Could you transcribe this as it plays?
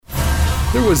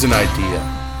There was an idea.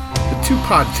 The two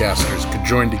podcasters could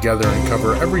join together and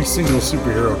cover every single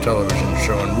superhero television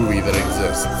show and movie that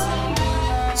exists.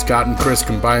 Scott and Chris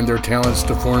combined their talents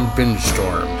to form Binge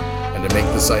Storm and to make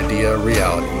this idea a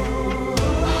reality.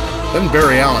 Then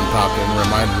Barry Allen popped in and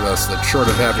reminded us that short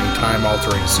of having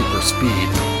time-altering super speed,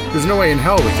 there's no way in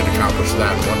hell we can accomplish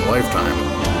that in one lifetime.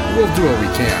 We'll do what we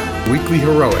can. Weekly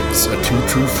Heroics, a two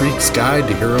true freaks guide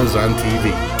to heroes on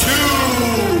TV.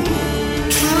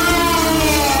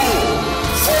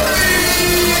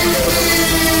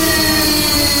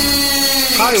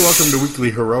 Hi, welcome to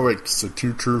Weekly Heroics, a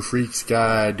two true freaks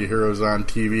guide to heroes on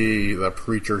TV, the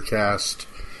Preacher cast.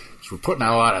 So we're putting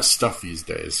out a lot of stuff these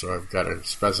days, so I've got to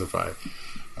specify.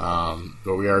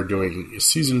 But we are doing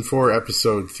Season 4,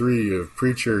 Episode 3 of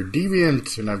Preacher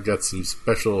Deviant, and I've got some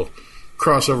special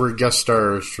crossover guest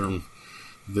stars from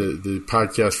the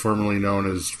podcast formerly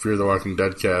known as Fear the Walking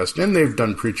Dead cast, and they've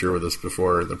done Preacher with us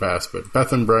before in the past, but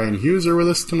Beth and Brian Hughes are with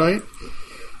us tonight.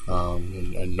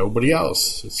 And nobody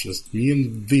else. It's just me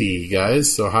and thee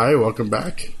guys. So hi, welcome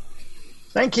back.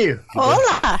 Thank you.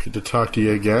 Hola. Good to talk to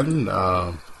you again.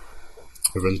 Haven't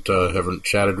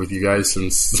chatted with you guys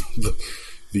since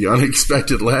the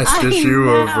unexpected last issue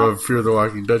of Fear the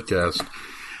Walking Dead cast.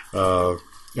 And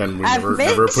we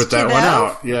never put that one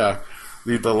out. Yeah,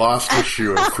 the lost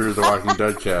issue of Fear the Walking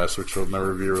Dead cast, which will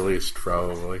never be released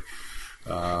probably.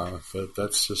 But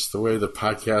that's just the way the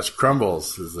podcast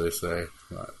crumbles, as they say.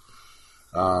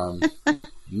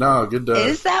 No, good to...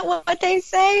 Is that what they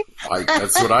say?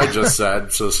 That's what I just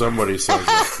said, so somebody says it.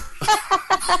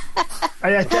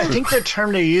 I think the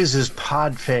term they use is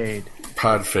pod fade.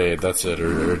 Pod fade, that's it.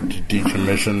 Or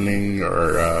decommissioning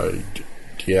or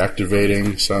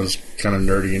deactivating. Sounds kind of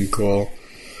nerdy and cool.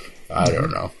 I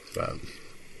don't know. But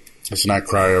it's not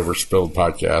Cry Over Spilled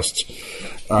podcasts.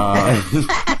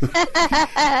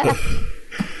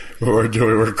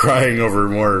 We're crying over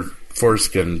more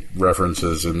foreskin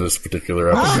references in this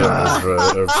particular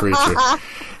episode of Preacher.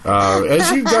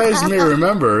 As you guys may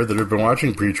remember that have been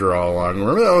watching Preacher all along,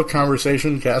 remember that little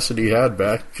conversation Cassidy had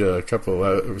back a couple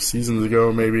of seasons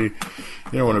ago, maybe?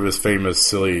 You know, one of his famous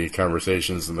silly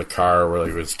conversations in the car where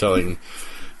he was telling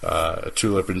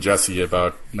Tulip and Jesse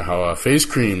about how face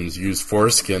creams use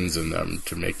foreskins in them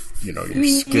to make, your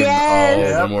skin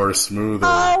all the more smoother.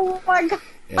 Oh my God.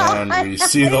 And we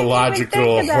see the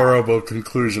logical, horrible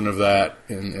conclusion of that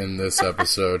in this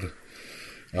episode.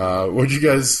 What did you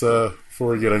guys,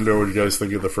 before we get into it, what did you guys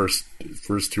think of the first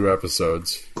two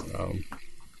episodes?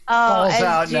 Balls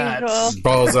out, nuts.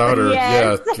 Balls out, or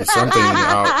Yes. something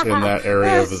out in that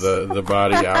area of the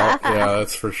body out. Yeah,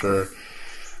 that's for sure.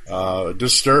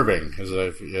 Disturbing, as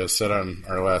I've said on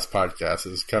our last podcast.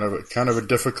 It's kind of a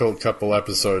difficult couple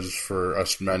episodes for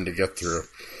us men to get through.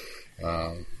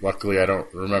 Luckily, I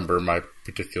don't remember my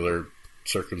particular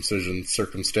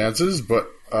circumstances, but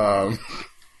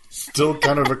still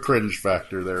kind of a cringe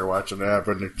factor there watching it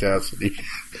happen to Cassidy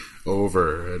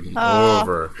over and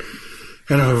over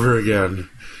and over again.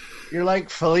 You're like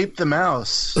Philippe the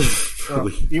Mouse.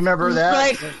 You remember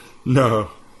that? No.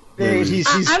 He's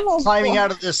climbing out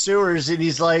of the sewers, and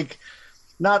he's like,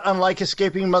 not unlike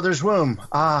escaping mother's womb.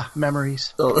 Ah,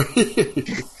 memories. Oh.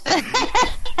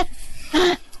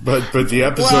 But the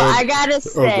episode... Well, I gotta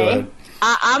say,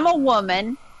 I'm a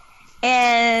woman,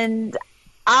 and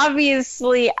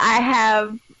obviously I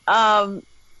have...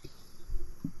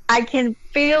 I can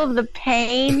feel the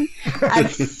pain.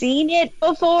 I've seen it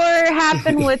before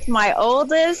happen with my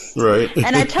oldest. Right.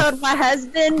 And I told my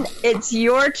husband, it's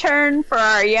your turn for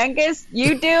our youngest.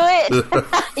 You do it.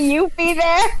 You be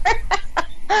there.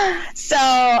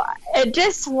 So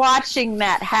just watching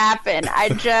that happen,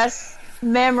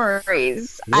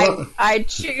 memories. I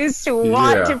choose to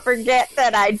want to forget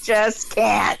that I just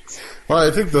can't. Well,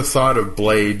 I think the thought of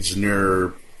blades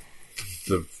near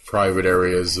the private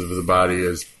areas of the body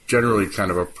is generally kind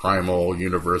of a primal,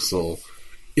 universal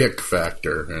ick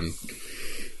factor, and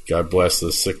God bless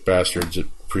the sick bastards at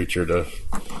Preacher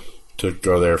to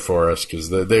go there for us, because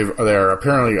they are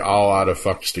apparently all out of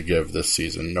fucks to give this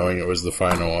season, knowing it was the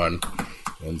final one.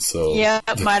 And so,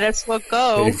 might as well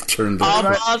go. They've turned all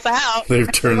balls out. They've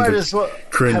turned the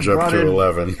cringe up to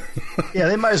 11. Yeah,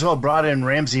 they might as well brought in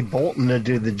Ramsey Bolton to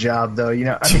do the job, though.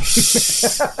 Yeah,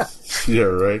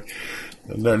 right.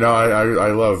 No,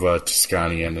 I love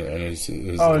Tuscany and his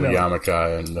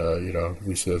Yamaka, and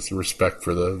we say it's respect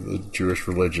for the Jewish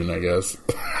religion, I guess.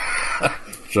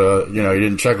 So, you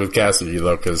didn't check with Cassidy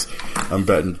though, because I'm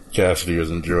betting Cassidy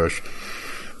isn't Jewish.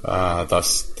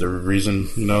 Thus, the reason,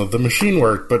 the machine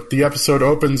worked. But the episode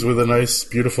opens with a nice,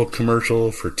 beautiful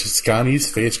commercial for Tuscany's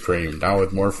face cream, now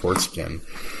with more foreskin.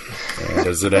 And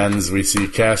as it ends, we see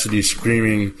Cassidy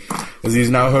screaming as he's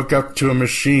now hooked up to a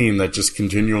machine that just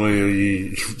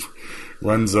continually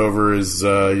runs over his,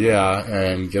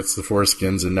 and gets the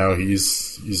foreskins, and now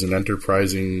he's an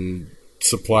enterprising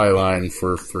supply line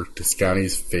for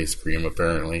Tuscany's face cream,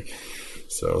 apparently.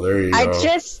 So there you go. I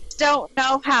just don't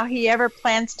know how he ever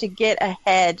plans to get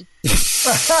ahead. Just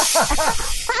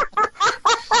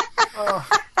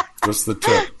the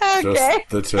tip. Okay. Just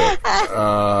the tip.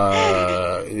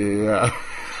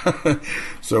 Yeah.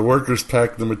 So workers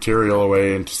pack the material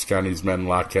away, and Tuscany's men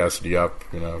lock Cassidy up,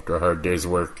 after a hard day's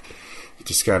work.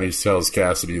 Tuscany tells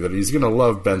Cassidy that he's going to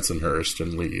love Bensonhurst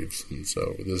and leaves. And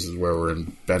so this is where we're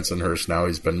in Bensonhurst now.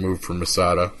 He's been moved from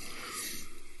Masada,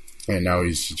 and now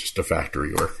he's just a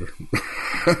factory worker.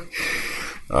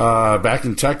 Back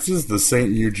in Texas, the Saint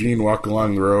and Eugene walk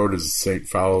along the road as Saint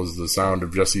follows the sound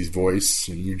of Jesse's voice,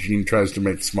 and Eugene tries to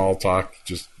make small talk,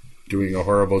 just doing a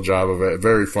horrible job of it.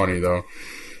 Very funny, though.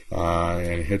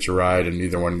 And hitch a ride, and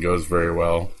neither one goes very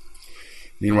well.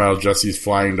 Meanwhile, Jesse's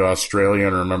flying to Australia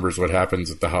and remembers what happens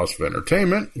at the House of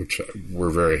Entertainment, which we're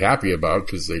very happy about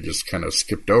because they just kind of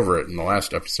skipped over it in the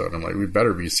last episode. I'm like, we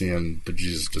better be seeing the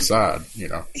Jesus Desaad,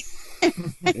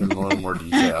 in a little more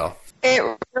detail.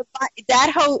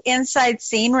 That whole inside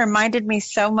scene reminded me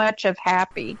so much of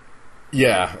Happy.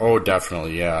 Yeah. Oh,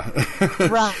 definitely. Yeah.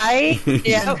 Right?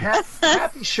 Yeah.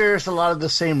 Happy shares a lot of the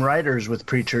same writers with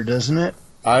Preacher, doesn't it?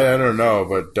 I don't know,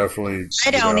 but definitely.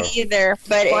 I don't either,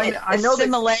 but I know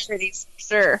similarities,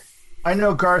 sure. I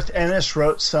know Garth Ennis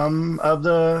wrote some of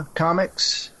the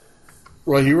comics.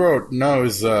 Well, he wrote,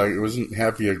 it wasn't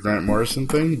Happy a Grant Morrison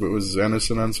thing, but was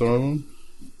Ennis on some of them?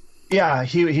 Yeah,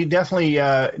 he definitely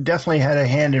had a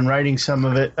hand in writing some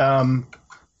of it. See, I'm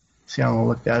going to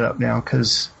look that up now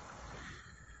because,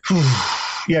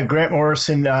 Grant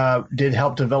Morrison did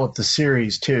help develop the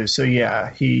series too. So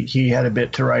yeah, he had a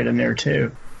bit to write in there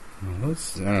too. Well,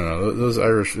 I don't know. Those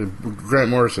Irish, Grant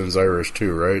Morrison's Irish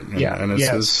too, right? And, yeah, and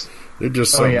there's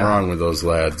just something wrong with those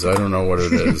lads. I don't know what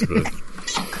it is, but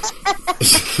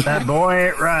that boy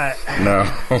ain't right. No.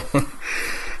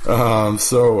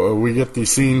 So we get the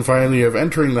scene finally of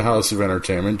entering the House of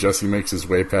Entertainment. Jesse makes his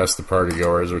way past the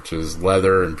partygoers, which is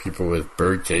leather and people with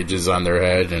bird cages on their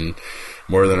head and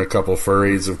more than a couple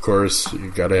furries, of course.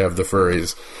 You've got to have the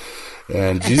furries.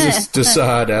 And Jesus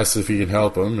Desaad asks if he can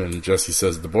help him, and Jesse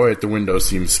says the boy at the window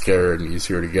seems scared and he's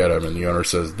here to get him. And the owner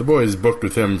says the boy is booked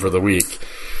with him for the week.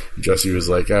 And Jesse was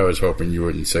like, I was hoping you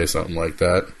wouldn't say something like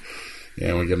that.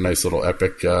 And we get a nice little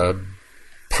epic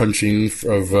punching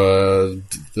of the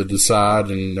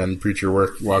Desaad, and then Preacher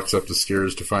walks up the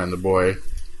stairs to find the boy.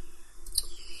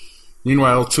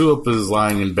 Meanwhile, Tulip is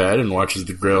lying in bed and watches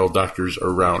the Grail doctors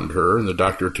around her, and the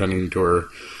doctor attending to her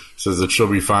says that she'll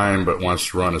be fine, but wants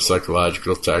to run a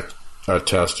psychological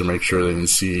test to make sure they can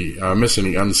miss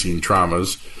any unseen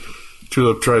traumas.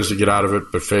 Tulip tries to get out of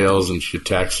it, but fails, and she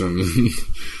attacks him.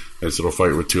 Nice little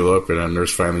fight with Tulip, and then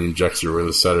Nurse finally injects her with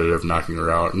a sedative, knocking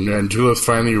her out. And Tulip's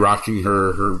finally rocking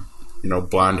her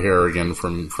blonde hair again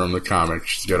from the comic.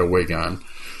 She's got a wig on,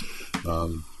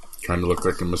 trying to look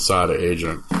like a Masada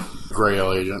agent.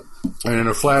 Grail agent. And in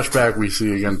a flashback, we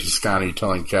see again Tuscany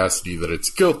telling Cassidy that it's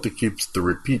guilt that keeps the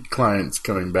repeat clients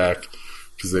coming back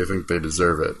because they think they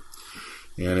deserve it.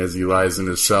 And as he lies in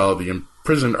his cell, the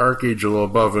imprisoned Archangel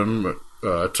above him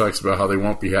talks about how they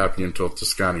won't be happy until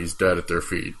Tuscany's dead at their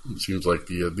feet. It seems like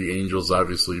the Angel's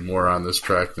obviously more on this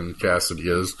track than Cassidy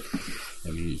is.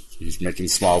 And he's making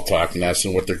small talk and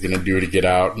asking what they're going to do to get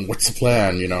out and what's the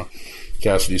plan,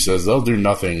 Cassidy says they'll do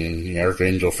nothing, and the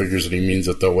Archangel figures that he means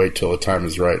that they'll wait till the time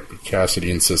is right. But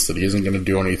Cassidy insists that he isn't going to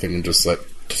do anything and just let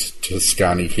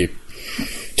Tuscany keep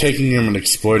taking him and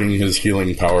exploiting his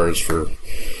healing powers for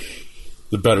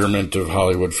the betterment of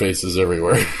Hollywood faces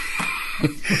everywhere.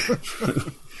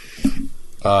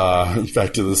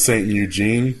 Back to the Saint and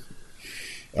Eugene.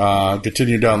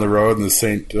 Continue down the road, and the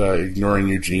Saint ignoring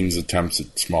Eugene's attempts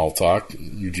at small talk.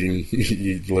 Eugene,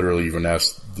 he literally even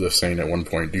asked the Saint at one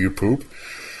point, "Do you poop?"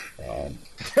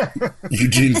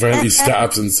 Eugene finally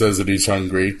stops and says that he's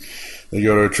hungry. They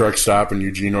go to a truck stop, and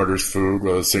Eugene orders food.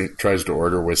 Well, the Saint tries to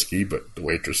order whiskey, but the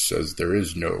waitress says there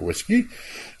is no whiskey,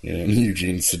 and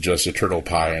Eugene suggests a turtle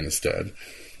pie instead.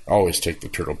 Always take the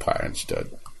turtle pie instead.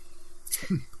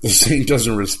 The Saint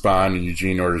doesn't respond, and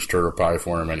Eugene orders turtle pie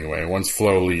for him anyway. Once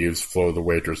Flo leaves, Flo the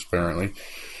waitress apparently,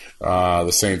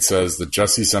 the Saint says that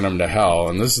Jesse sent him to hell,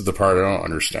 and this is the part I don't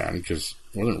understand, because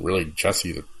it wasn't really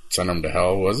Jesse that sent him to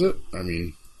hell, was it? I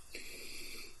mean,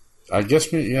 I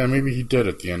guess, maybe he did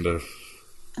at the end of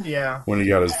Yeah. When he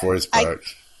got his voice back.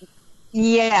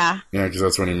 Yeah. Yeah, because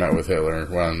that's when he met with Hitler.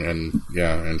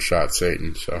 And shot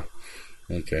Satan. So,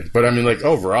 okay. But, I mean, like,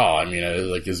 overall, I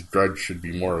mean, like, his grudge should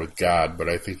be more with God, but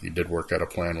I think he did work out a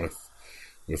plan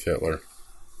with Hitler.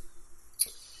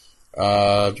 Where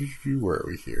are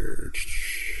we here?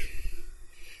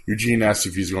 Eugene asks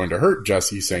if he's going to hurt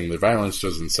Jesse, saying that violence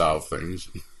doesn't solve things.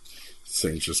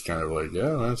 Saint's just kind of like,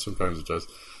 yeah, well, sometimes it does.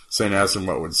 Saint asks him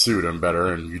what would suit him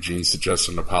better, and Eugene suggests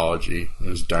an apology.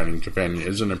 His dining companion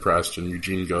isn't impressed, and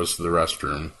Eugene goes to the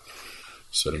restroom,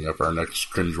 setting up our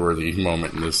next cringeworthy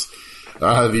moment in this.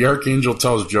 The Archangel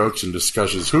tells jokes and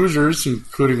discusses Hoosiers,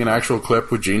 including an actual clip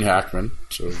with Gene Hackman.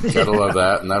 So you gotta love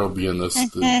that, and that'll be in this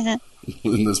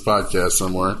in this podcast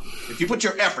somewhere. If you put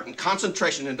your effort and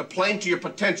concentration into playing to your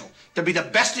potential to be the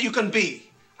best that you can be,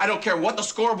 I don't care what the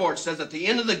scoreboard says at the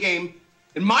end of the game.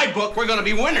 In my book, we're going to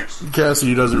be winners.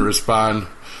 Cassidy doesn't respond.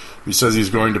 He says he's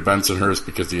going to Bensonhurst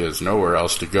because he has nowhere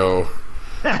else to go.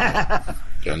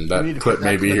 And that clip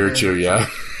may be here too, yeah.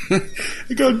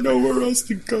 I got nowhere else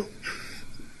to go.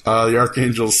 The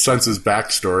Archangel senses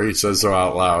backstory. He says so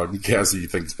out loud, and Cassidy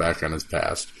thinks back on his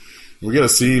past. We get a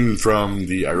scene from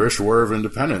the Irish War of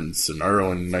Independence in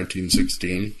Ireland in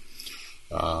 1916,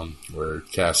 where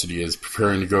Cassidy is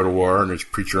preparing to go to war, and his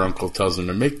preacher uncle tells him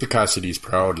to make the Cassidys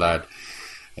proud, lad.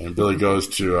 And Billy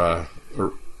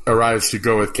arrives to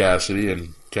go with Cassidy,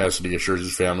 and Cassidy assures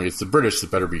his family it's the British that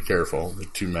better be careful. The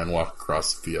two men walk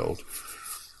across the field.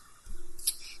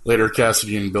 Later,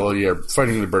 Cassidy and Billy are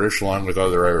fighting the British along with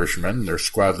other Irishmen. Their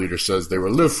squad leader says they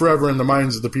will live forever in the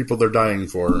minds of the people they're dying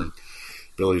for. And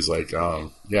Billy's like,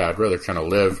 yeah, I'd rather kind of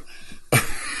live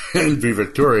and be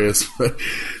victorious. But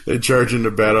they charge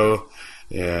into battle,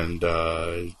 and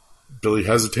Billy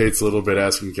hesitates a little bit,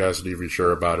 asking Cassidy if he's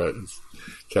sure about it.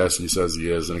 Cassidy says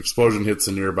he is. An explosion hits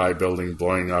a nearby building,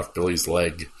 blowing off Billy's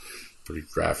leg. Pretty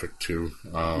graphic, too.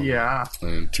 Yeah.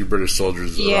 And two British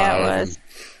soldiers arrive and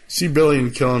see Billy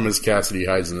and kill him as Cassidy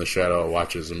hides in the shadow,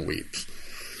 watches, and weeps.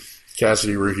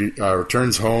 Cassidy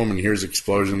returns home and hears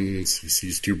explosions. He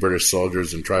sees two British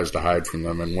soldiers and tries to hide from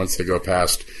them. And once they go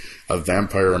past, a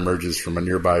vampire emerges from a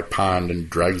nearby pond and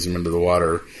drags him into the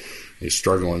water. They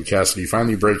struggle, and Cassidy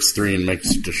finally breaks free and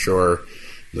makes it to shore.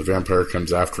 The vampire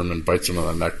comes after him and bites him on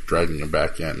the neck, dragging him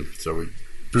back in. So we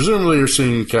presumably are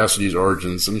seeing Cassidy's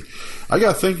origins. And I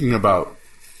got thinking about,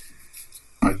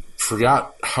 I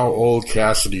forgot how old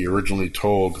Cassidy originally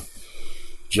told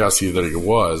Jesse that he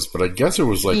was, but I guess it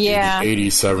was like an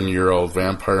 87-year-old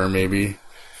vampire, maybe.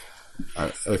 I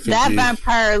think that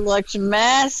vampire looks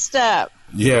messed up.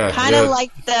 Yeah, kind of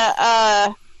like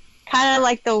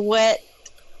the wet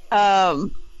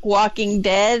Walking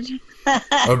Dead.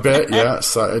 A bit, yeah.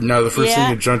 So, now the first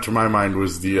thing that jumped to my mind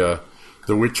was the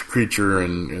witch creature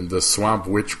and the swamp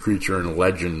witch creature in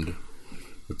Legend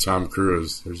with Tom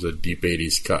Cruise. There's a deep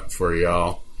 80s cut for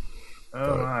y'all.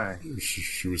 Oh, my.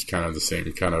 She was kind of the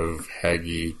same kind of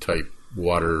haggy type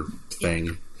water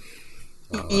thing.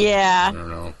 I don't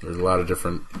know. There's a lot of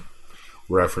different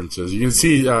references. You can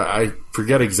see, I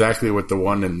forget exactly what the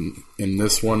one in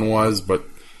this one was,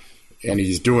 and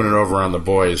he's doing it over on The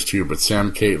Boys too, but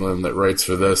Sam Caitlin that writes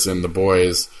for this and The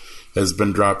Boys has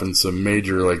been dropping some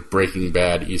major like Breaking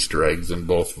Bad Easter eggs in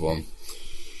both of them.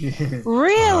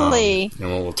 Really? And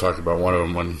we'll talk about one of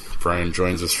them when Brian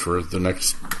joins us for the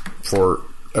next 4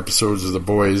 episodes of The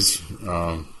Boys.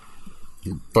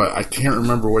 But I can't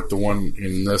remember what the one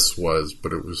in this was,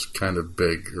 but it was kind of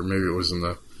big. Or maybe it was in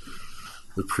the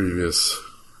previous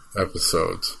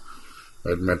episodes.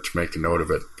 I'd meant to make a note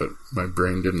of it, but my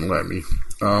brain didn't let me.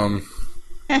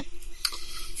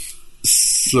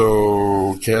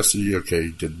 So Cassidy,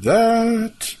 did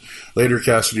that. Later,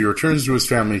 Cassidy returns to his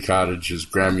family cottage. His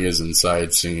Grammy is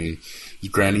inside singing his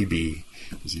Granny B,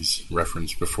 as he's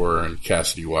referenced before, and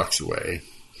Cassidy walks away.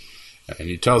 And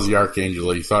he tells the Archangel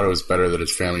that he thought it was better that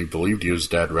his family believed he was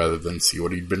dead rather than see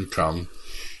what he'd become.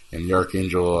 And the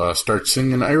Archangel starts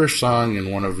singing an Irish song,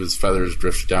 and one of his feathers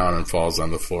drifts down and falls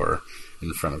on the floor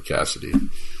in front of Cassidy.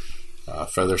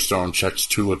 Featherstone checks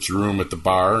Tulip's room at the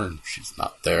bar, and she's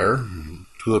not there. And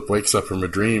Tulip wakes up from a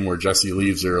dream where Jesse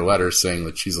leaves her a letter saying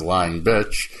that she's a lying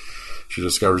bitch. She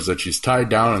discovers that she's tied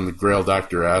down, and the Grail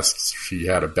Doctor asks if she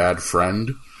had a bad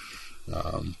friend.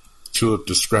 Tulip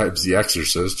describes The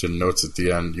Exorcist and notes at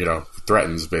the end,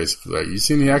 threatens basically, like, you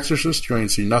seen The Exorcist? You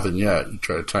ain't seen nothing yet. You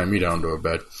try to tie me down to a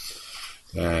bed.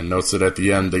 And notes that at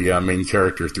the end, the main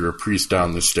character threw a priest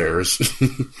down the stairs.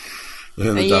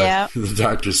 And the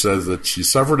doctor says that she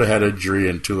suffered a head injury,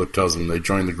 and Tulip tells him they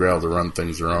joined the Grail to run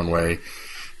things their own way.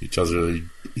 He tells her that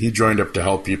he joined up to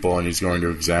help people, and he's going to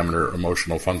examine her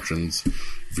emotional functions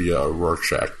via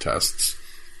Rorschach tests.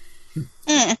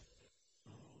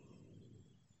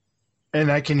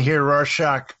 And I can hear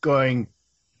Rorschach going,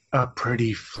 "A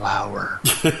pretty flower."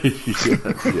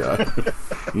 yeah.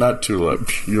 Not tulip.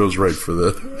 She goes right for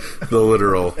the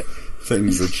literal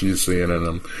things that she's seeing in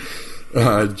him.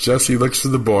 Jesse looks for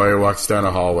the boy, walks down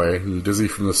a hallway, and dizzy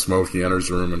from the smoke, he enters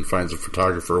the room and finds a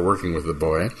photographer working with the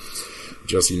boy.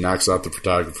 Jesse knocks out the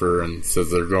photographer and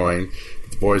says they're going.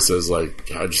 The boy says,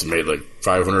 like, I just made like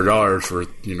 $500 for,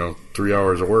 3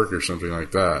 hours of work or something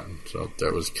like that. So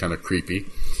that was kind of creepy.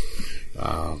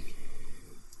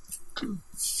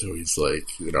 So he's like,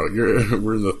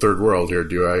 we're in the third world here,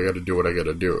 dude. I got to do what I got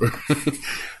to do,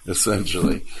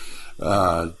 essentially.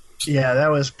 Yeah, that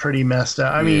was pretty messed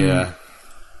up. I mean, yeah.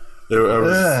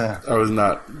 I was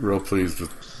not real pleased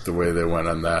with the way they went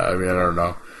on that. I mean, I don't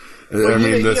know.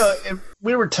 Well,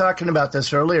 we were talking about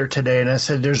this earlier today, and I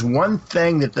said there's one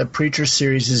thing that the Preacher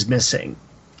series is missing,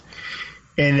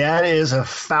 and that is a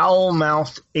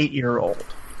foul-mouthed 8-year-old.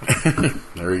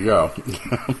 There you go.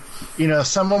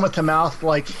 Someone with a mouth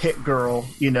like Hit Girl,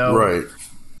 right.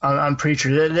 on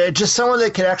Preacher. Just someone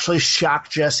that could actually shock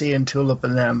Jesse and Tulip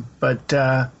and them, but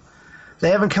they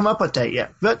haven't come up with that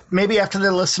yet. But maybe after they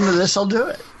listen to this, I'll do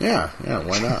it. Yeah,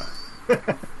 why not?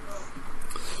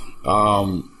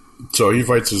 So he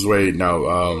fights his way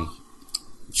now.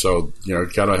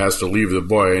 Kind of has to leave the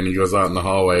boy, and he goes out in the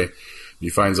hallway. He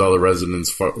finds all the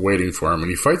residents waiting for him, and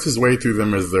he fights his way through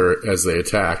them as they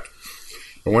attack.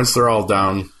 And once they're all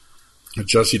down,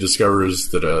 Jesse discovers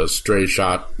that a stray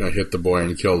shot hit the boy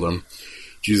and killed him.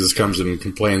 Jesus comes in and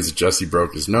complains that Jesse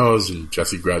broke his nose, and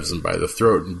Jesse grabs him by the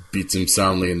throat and beats him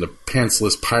soundly, and the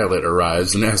pantsless pilot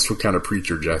arrives and asks what kind of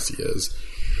preacher Jesse is.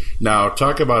 Now,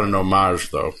 talk about an homage,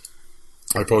 though.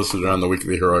 I posted it on the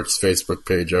Weekly Heroics Facebook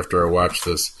page after I watched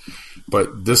this.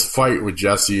 But this fight with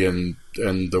Jesse and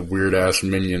the weird-ass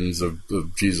minions of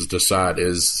Jesus Desaad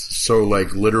is so,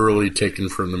 literally taken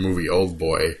from the movie Old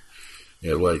Boy.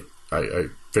 I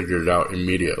figured it out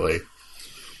immediately.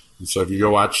 And so if you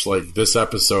go watch, this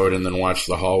episode and then watch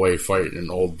the hallway fight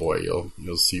in Old Boy,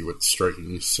 you'll see what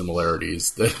striking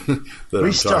similarities that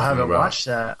we still haven't watched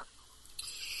that.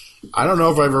 I don't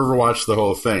know if I've ever watched the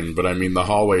whole thing, but I mean, the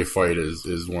hallway fight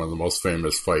is one of the most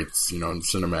famous fights, in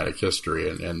cinematic history,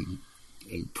 and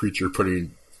Preacher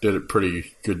did it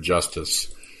pretty good justice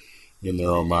in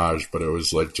their homage, but it was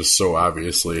just so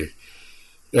obviously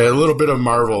a little bit of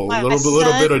Marvel, a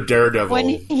little bit of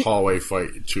Daredevil hallway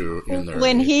fight too in there.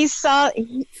 When he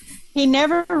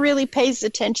never really pays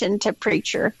attention to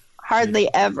Preacher,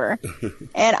 hardly ever,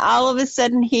 and all of a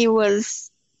sudden he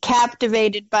was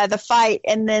captivated by the fight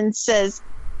and then says,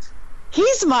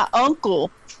 "He's my uncle."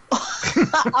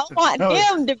 I want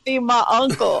him to be my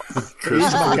uncle.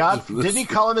 He's my didn't he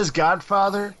call him his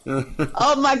godfather?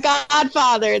 Oh, my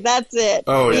godfather. That's it.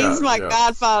 Oh, yeah. He's my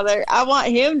godfather. I want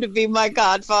him to be my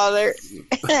godfather.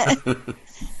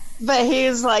 But he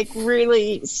was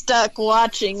really stuck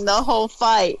watching the whole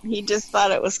fight. He just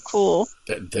thought it was cool.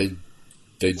 They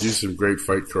do some great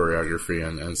fight choreography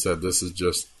and said this is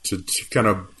just to kind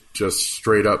of just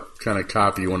straight up kind of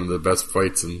copy one of the best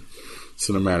fights in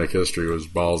cinematic history was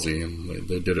ballsy, and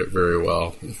they did it very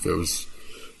well, if it was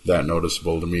that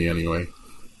noticeable to me anyway.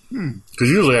 Because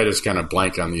usually I just kind of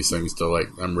blank on these things till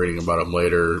I'm reading about them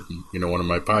later. One of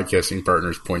my podcasting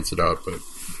partners points it out, but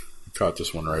I caught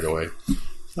this one right away.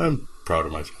 I'm proud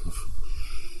of myself.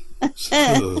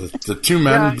 The two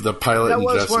men, the pilot and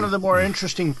Jesse. That was one of the more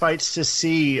interesting fights to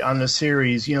see on the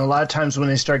series. A lot of times when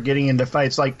they start getting into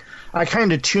fights, I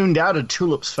kind of tuned out of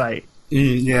Tulip's fight.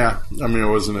 Yeah, I mean, it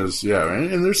wasn't as... Yeah,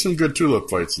 and there's some good Tulip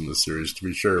fights in the series, to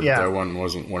be sure, but that one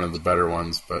wasn't one of the better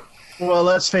ones, but... Well,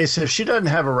 let's face it, if she doesn't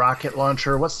have a rocket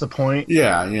launcher, what's the point?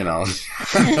 Yeah,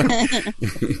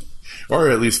 Or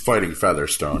at least fighting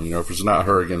Featherstone, if it's not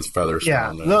her against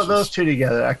Featherstone. Yeah, those two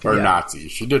together.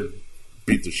 Nazis. She did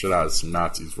beat the shit out of some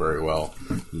Nazis very well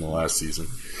in the last season.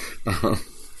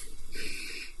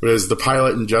 But as the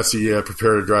pilot and Jesse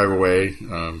prepare to drive away,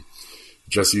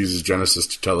 Jesse uses Genesis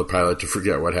to tell the pilot to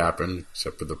forget what happened,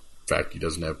 except for the fact he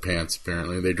doesn't have pants,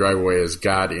 apparently. They drive away as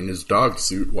God in his dog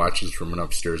suit watches from an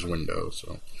upstairs window.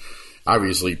 So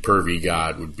obviously pervy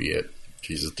God would be at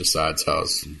Jesus Desaad's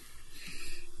house,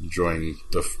 enjoying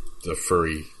the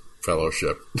furry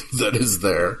fellowship that is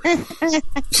there.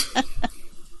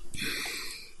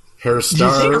 Harris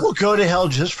Star. Do you think we'll go to hell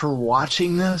just for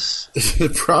watching this?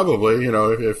 Probably,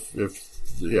 I've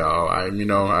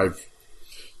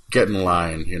get in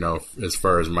line, as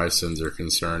far as my sins are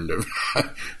concerned. I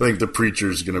think the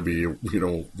Preacher's going to be,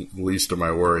 least of my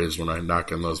worries when I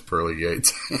knock on those pearly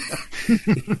gates.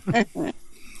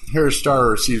 Harris Star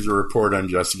receives a report on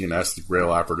Jesse and asks the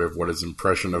Grail operative what his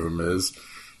impression of him is.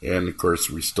 And, of course,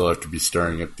 we still have to be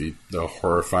staring at the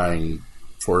horrifying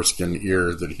foreskin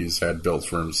ear that he's had built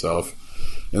for himself.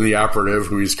 And the operative,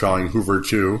 who he's calling Hoover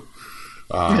 2.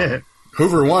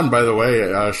 Hoover 1, by the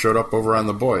way, showed up over on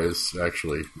The Boys,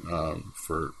 actually,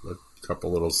 for a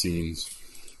couple little scenes.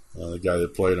 The guy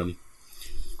that played him.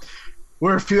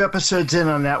 We're a few episodes in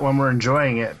on that one. We're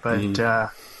enjoying it,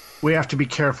 but we have to be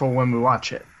careful when we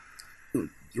watch it.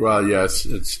 Well, yes,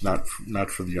 it's not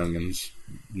for the youngins.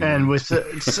 And with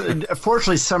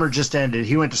fortunately, summer just ended.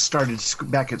 He started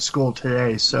back at school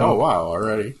today. So oh wow,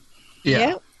 already.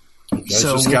 Yeah. You guys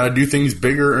just got to do things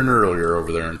bigger and earlier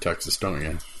over there in Texas, don't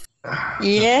you?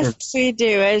 Yes, we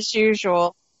do, as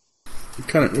usual.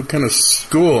 What kind of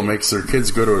school makes their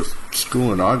kids go to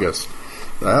school in August?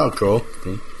 Oh, cool.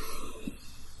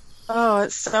 Oh,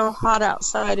 it's so hot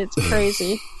outside. It's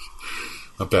crazy.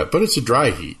 I bet. But it's a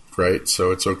dry heat, right?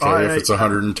 So it's okay if it's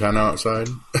 110 outside?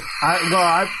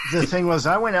 The thing was,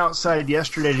 I went outside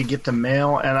yesterday to get the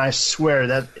mail, and I swear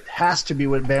that has to be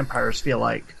what vampires feel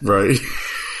like. Right.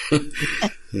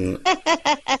 Yeah.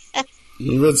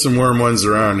 We've had some warm ones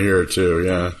around here, too,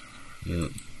 yeah.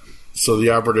 So the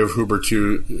operative Hoover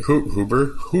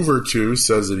 2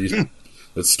 says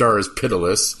that Star is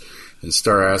pitiless, and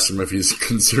Star asks him if he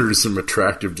considers him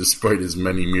attractive despite his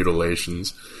many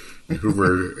mutilations. And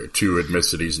Hoover 2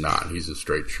 admits that he's not. He's a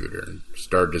straight shooter. And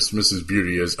Star dismisses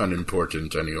beauty as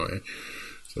unimportant anyway.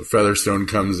 So Featherstone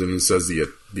comes in and says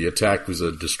the attack was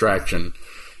a distraction,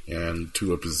 and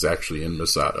Tulip is actually in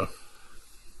Masada.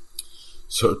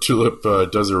 So Tulip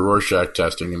does her Rorschach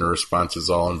testing, and her responses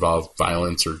all involve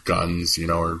violence or guns,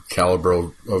 or caliber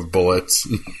of bullets.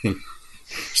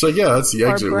 She's like, yeah, that's the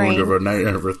exit wound of a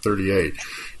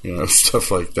 9/38,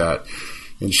 stuff like that.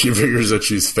 And she figures that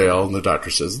she's failed, and the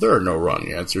doctor says there are no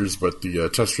wrong answers, but the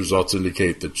test results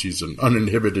indicate that she's an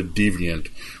uninhibited deviant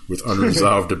with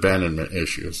unresolved abandonment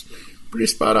issues. Pretty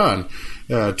spot on.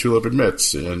 Tulip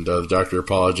admits, and the doctor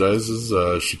apologizes.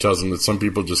 She tells him that some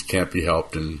people just can't be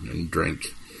helped and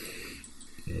drink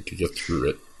to get through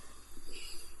it.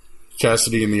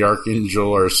 Cassidy and the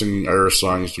Archangel are singing Irish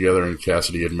songs together, and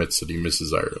Cassidy admits that he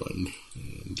misses Ireland.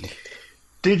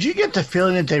 Did you get the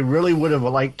feeling that they really would have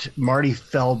liked Marty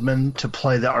Feldman to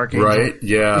play the Archangel? Right,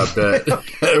 yeah, I bet.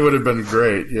 It would have been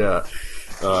great, yeah.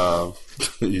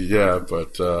 Yeah,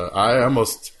 but I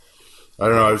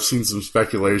don't know, I've seen some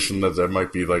speculation that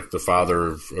might be like the father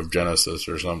of Genesis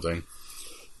or something.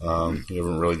 You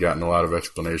haven't really gotten a lot of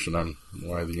explanation on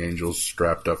why the angel's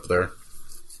strapped up there.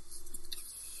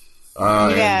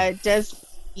 It does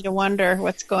you to wonder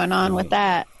what's going on with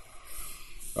that.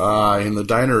 In the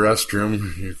diner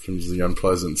restroom, here comes the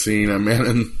unpleasant scene. A man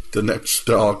in the next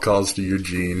stall calls to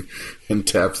Eugene and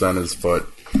taps on his foot.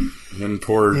 And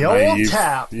poor the naive, old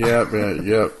tap. Yep.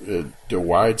 A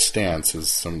wide stance,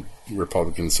 as some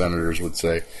Republican senators would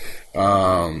say.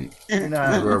 Whoever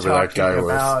that guy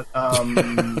was.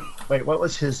 Wait, what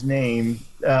was his name?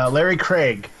 Larry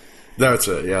Craig. That's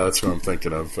it. Yeah, that's what I'm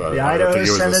thinking of. The Idaho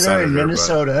senator in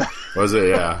Minnesota. Was it?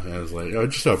 Yeah. I was like, I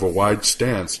just have a wide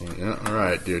stance. Like, yeah, all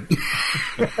right, dude.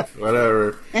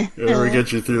 Whatever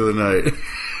gets you through the night.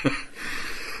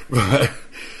 But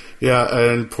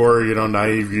yeah, and poor,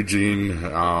 naive Eugene,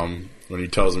 when he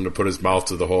tells him to put his mouth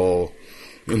to the hole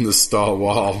in the stall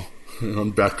wall,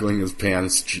 unbuckling his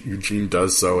pants, Eugene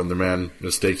does so, and the man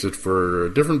mistakes it for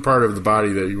a different part of the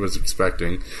body that he was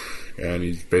expecting. And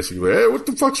he's basically, hey, what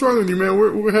the fuck's wrong with you, man?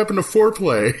 What happened to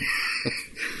foreplay?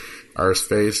 Arse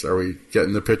face, are we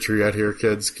getting the picture yet here,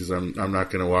 kids? Because I'm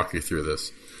not going to walk you through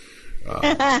this.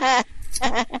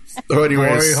 So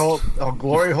anyways.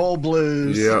 Glory hole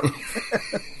blues. Yeah.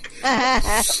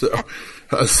 So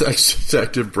a sex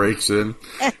detective breaks in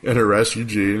and arrests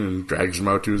Eugene and drags him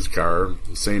out to his car.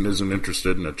 Saying isn't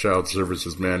interested, and a child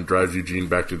services man drives Eugene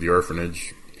back to the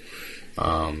orphanage.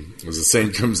 As the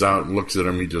Saint comes out and looks at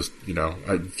him, he just,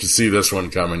 I can see this one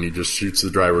coming. He just shoots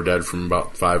the driver dead from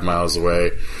about 5 miles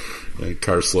away, and the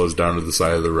car slows down to the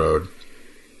side of the road.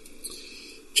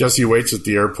 Jesse waits at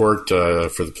the airport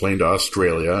for the plane to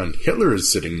Australia, and Hitler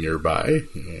is sitting nearby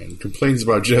and complains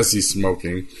about Jesse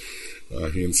smoking.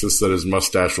 He insists that his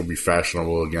mustache will be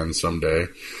fashionable again someday.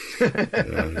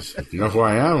 He's like, you know who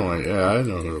I am? I'm like, yeah, I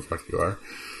know who the fuck you are.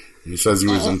 He says he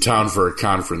was in town for a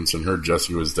conference and heard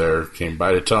Jesse was there. Came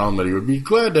by to tell him that he would be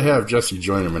glad to have Jesse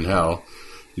join him in hell.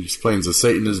 He explains that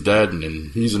Satan is dead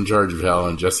and he's in charge of hell.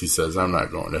 And Jesse says, I'm not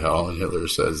going to hell. And Hitler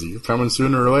says, you're coming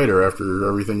sooner or later after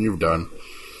everything you've done.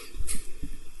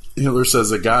 Hitler says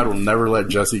that God will never let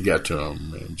Jesse get to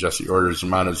him. And Jesse orders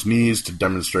him on his knees to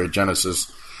demonstrate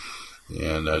Genesis.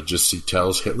 And Jesse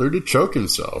tells Hitler to choke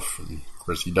himself. And of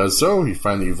course, he does so. He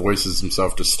finally voices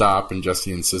himself to stop, and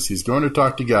Jesse insists he's going to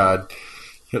talk to God.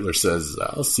 Hitler says,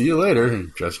 "I'll see you later,"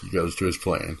 and Jesse goes to his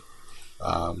plane.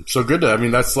 So good to, I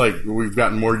mean, that's like, we've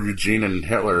gotten more Eugene and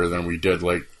Hitler than we did,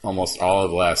 like, almost all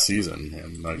of last season.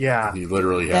 And, like, he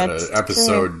literally had an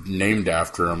episode named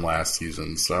after him last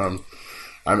season. So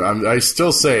I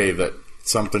still say that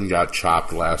something got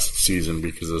chopped last season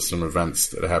because of some events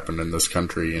that happened in this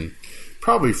country, and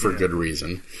probably for good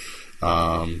reason.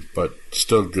 But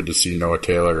still good to see Noah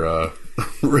Taylor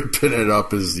ripping it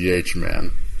up as the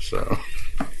H-Man. So...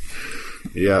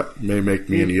 yeah, may make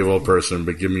me an evil person,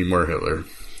 but give me more Hitler.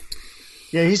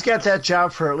 Yeah, he's got that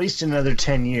job for at least another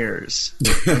 10 years.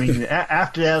 I mean,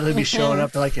 after that, he'll be showing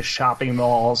up at like his shopping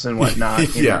malls and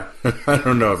whatnot. Yeah, I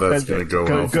don't know if that's going to go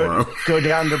well for him. Go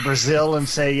down to Brazil and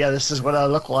say, yeah, this is what I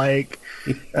look like.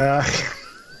 I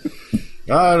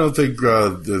don't think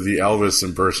the Elvis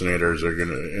impersonators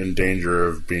are in danger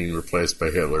of being replaced by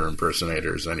Hitler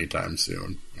impersonators anytime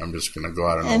soon. I'm just going to go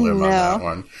out on a limb on that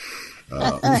one.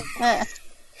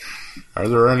 Are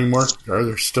there any more? Are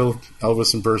there still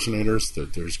Elvis impersonators?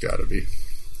 There's got to be.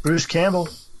 Bruce Campbell.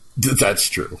 That's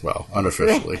true. Well,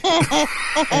 unofficially.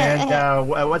 And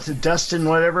what's it? Dustin,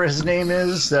 whatever his name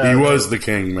is. He was the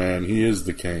king, man. He is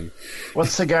the king.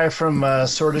 What's the guy from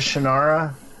Sword of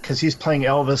Shannara? Because he's playing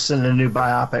Elvis in a new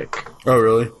biopic. Oh,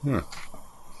 really? Huh.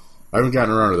 I haven't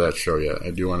gotten around to that show yet.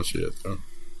 I do want to see it, though.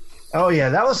 Oh, yeah.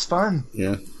 That was fun.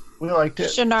 Yeah. We liked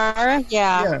it. Shannara?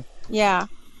 Yeah.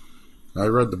 I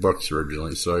read the books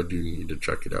originally, so I do need to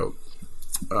check it out.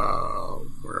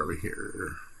 Where are we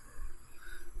here?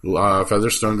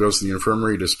 Featherstone goes to the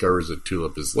infirmary, discovers that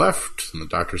Tulip is left, and the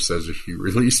doctor says that he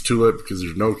released Tulip because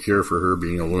there's no cure for her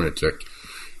being a lunatic.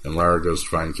 And Lara goes to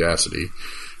find Cassidy.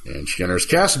 And she enters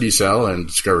Cassidy's cell and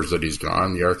discovers that he's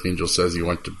gone. The Archangel says he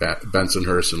went to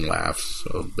Bensonhurst and laughs.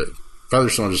 But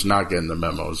Featherstone is not getting the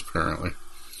memos, apparently.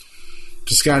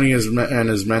 Toscani and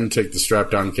his men take the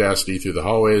strapped-down Cassidy through the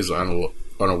hallways,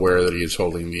 unaware that he is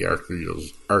holding the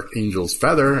Archangel's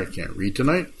feather. I can't read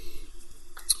tonight.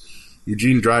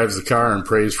 Eugene drives the car and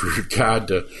prays for God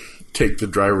to take the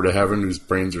driver to heaven, whose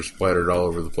brains are splattered all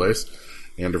over the place,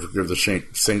 and to forgive the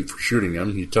saint for shooting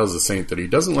him. He tells the saint that he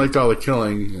doesn't like all the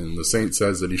killing, and the saint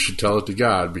says that he should tell it to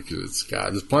God because it's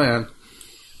God's plan.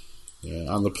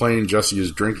 On the plane, Jesse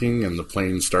is drinking, and the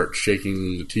plane starts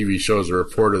shaking. The TV shows a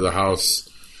report of the house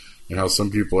and how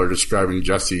some people are describing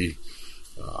Jesse,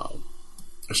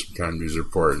 some kind of news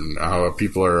report, and how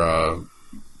people are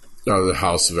the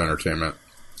House of Entertainment,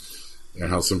 and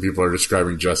how some people are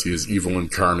describing Jesse as evil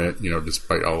incarnate,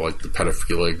 despite all like the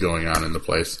pedophilia going on in the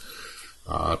place.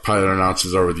 Pilot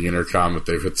announces over the intercom that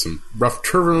they've hit some rough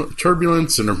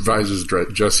turbulence and advises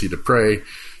Jesse to pray.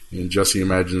 And Jesse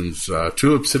imagines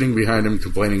Tulip sitting behind him,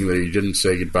 complaining that he didn't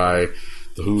say goodbye.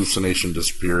 The hallucination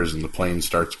disappears, and the plane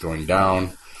starts going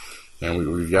down.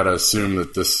 And we've got to assume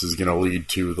that this is going to lead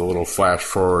to the little flash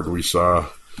forward we saw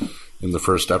in the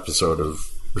first episode of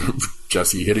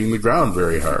Jesse hitting the ground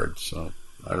very hard. So,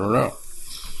 I don't know.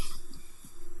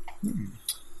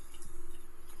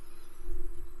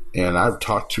 And I've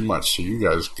talked too much, so you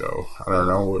guys go. I don't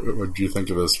know. What do you think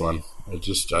of this one?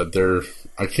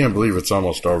 I can't believe it's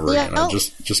almost over again. I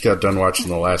just got done watching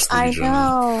The Last Legion. I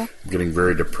know. I'm getting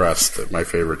very depressed that my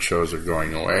favorite shows are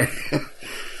going away.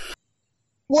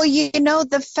 Well,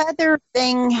 the feather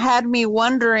thing had me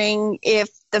wondering if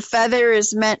the feather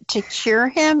is meant to cure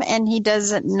him and he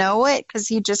doesn't know it because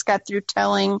he just got through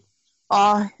telling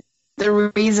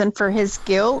the reason for his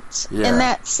guilt in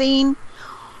that scene.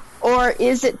 Or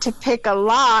is it to pick a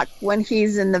lock when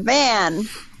he's in the van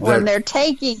when they're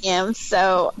taking him?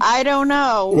 So I don't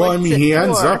know. Well, he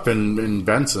ends up in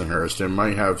Bensonhurst. It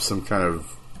might have some kind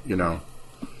of,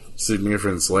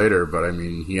 significance later, but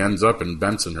he ends up in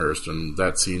Bensonhurst, and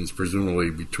that scene's presumably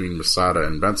between Masada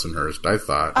and Bensonhurst, I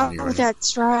thought. Oh,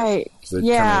 that's right.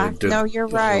 You're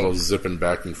right. A little zipping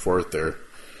back and forth there.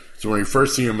 So when you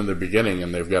first see him in the beginning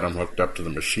and they've got him hooked up to the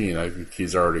machine, I think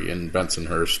he's already in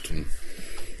Bensonhurst, and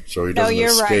so he doesn't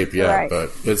escape yet, right.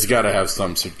 But it's got to have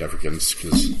some significance.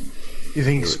 You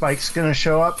think Spike's going to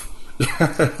show up?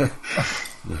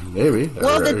 Maybe.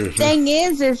 Well, the thing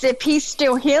is if he's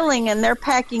still healing and they're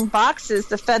packing boxes,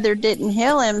 the feather didn't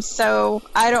heal him. So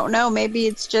I don't know. Maybe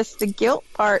it's just the guilt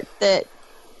part that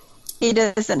he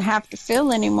doesn't have to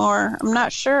feel anymore. I'm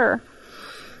not sure.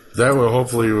 That will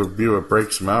hopefully be what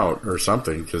breaks him out or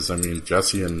something. Because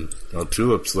Jesse and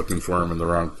Tulip's looking for him in the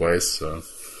wrong place. So.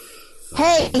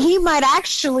 Hey, he might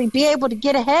actually be able to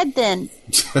get ahead then.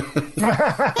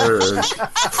 or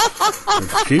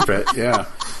keep it, yeah.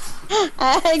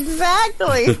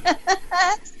 Exactly.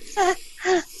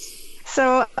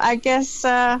 So I guess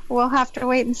we'll have to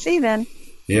wait and see then.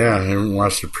 Yeah, I haven't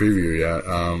watched the preview yet.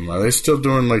 Are they still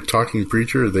doing like Talking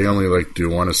Preacher? They only like do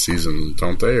one a season,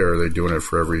 don't they? Or are they doing it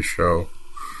for every show?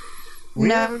 We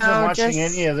haven't been watching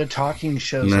any of the talking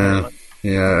shows. Nah.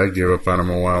 Yeah, I gave up on them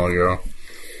a while ago.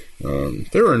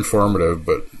 They were informative,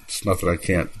 but it's nothing I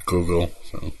can't Google.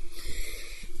 So,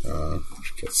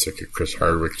 got sick of Chris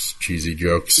Hardwick's cheesy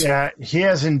jokes. Yeah, he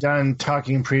hasn't done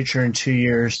Talking Preacher in 2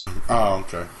 years. Oh,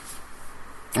 okay.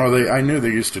 Oh, I knew they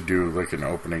used to do like an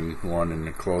opening one and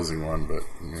a closing one, but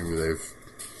maybe they've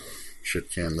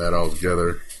shit-canned that all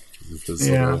together because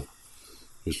of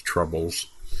his troubles.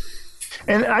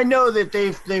 And I know that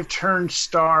they've turned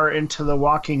Starr into the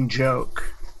walking joke,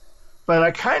 but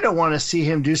I kind of want to see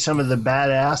him do some of the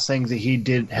badass things that he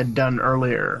had done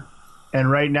earlier.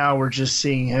 And right now we're just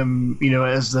seeing him,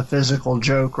 as the physical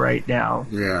joke right now.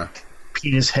 Yeah.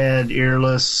 Penis head,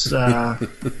 earless.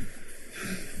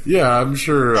 Yeah, I'm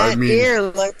sure. That ear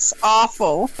looks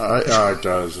awful. It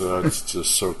does. It's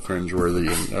just so cringeworthy.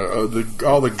 And,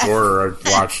 all the gore I've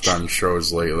watched on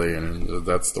shows lately, and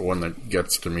that's the one that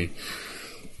gets to me.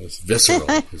 It's visceral.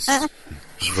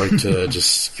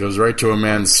 Just goes right to a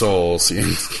man's soul,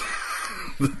 seeing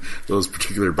those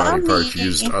particular body parts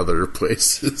used other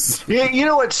places. Yeah, you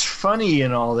know what's funny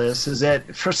in all this is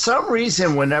that for some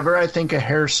reason, whenever I think of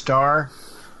Hair Starr,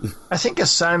 I think of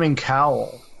Simon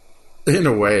Cowell. In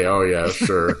a way, oh yeah,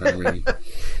 sure. I mean,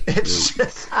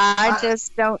 I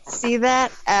just don't see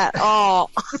that at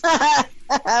all.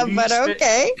 But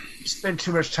okay. You spend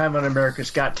too much time on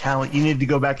America's Got Talent. You need to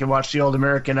go back and watch the old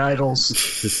American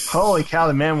Idols. Holy cow,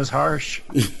 the man was harsh.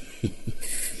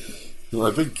 Well,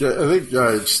 I think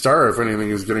Starr, if anything,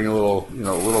 is getting a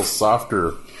little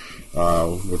softer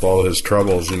with all his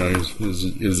troubles.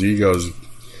 His ego's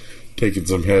taking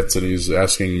some hits, and he's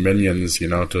asking minions,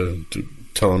 to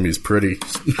tell him he's pretty.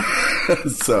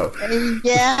 So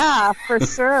yeah, for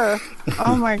sure.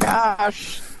 Oh my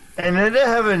gosh. And then to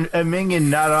have a minion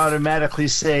not automatically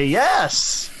say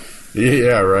yes.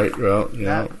 Yeah, right. Well,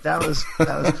 that was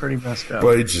pretty messed up.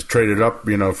 Well, he just traded up.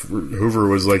 Hoover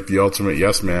was like the ultimate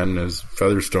yes man, as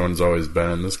Featherstone's always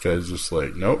been. And this guy's just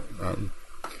like, nope, I'm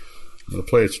gonna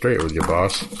play it straight with you,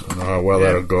 boss. I don't know how well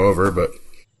that'll go over, but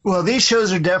well, these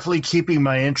shows are definitely keeping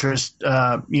my interest,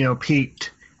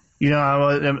 peaked.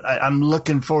 I'm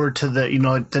looking forward to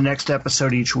the next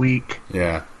episode each week.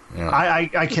 Yeah.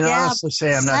 I can honestly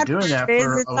say I'm not doing that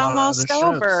for a lot of other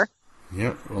shows.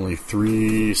 Yep, only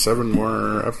 7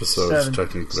 more episodes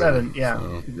technically. 7, yeah.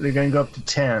 So. They're going to go up to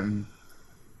 10.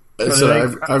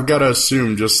 So I've got to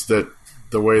assume just that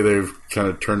the way they've kind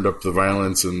of turned up the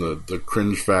violence and the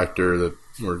cringe factor, that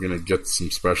we're going to get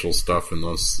some special stuff in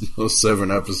those 7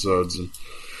 episodes,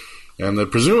 and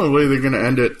that presumably they're going to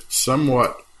end it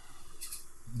somewhat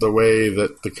the way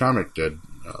that the comic did,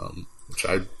 which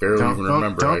I barely even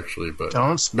remember actually. But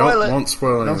don't spoil it. Won't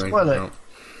spoil anything. Don't spoil it. No.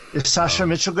 Is Sasha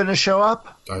Mitchell going to show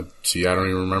up? I don't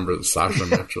even remember Sasha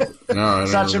Mitchell. No, I don't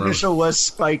Sasha remember. Mitchell was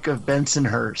Spike of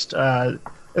Bensonhurst.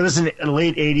 It was a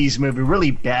late 80s movie.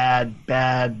 Really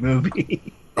bad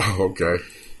movie. Oh, okay.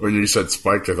 When you said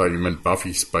Spike, I thought you meant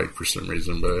Buffy Spike for some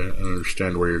reason, but I don't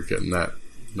understand where you're getting that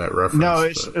reference. No,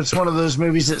 it's one of those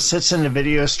movies that sits in the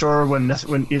video store when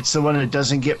it's the one that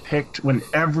doesn't get picked when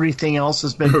everything else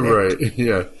has been picked. Right,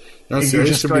 yeah. No, see, I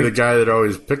used to be the guy that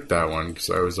always picked that one because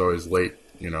I was always late,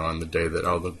 on the day that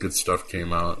all the good stuff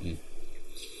came out. And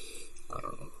I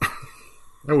don't know.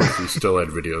 I wish we still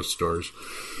had video stores.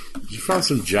 You found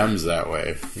some gems that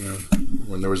way.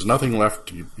 When there was nothing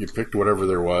left, you picked whatever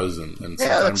there was, and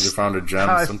sometimes you found a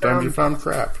gem, sometimes you found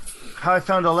crap. How I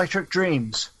found Electric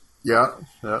Dreams. Yeah,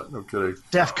 no kidding.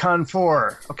 DEFCON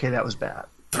 4. Okay, that was bad.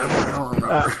 I don't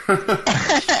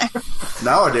remember.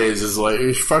 Nowadays, is like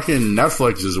fucking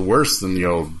Netflix is worse than the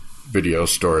old video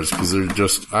stores because they're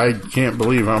just. I can't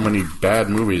believe how many bad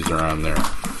movies are on there.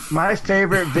 My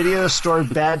favorite video store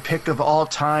bad pick of all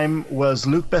time was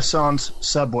Luc Besson's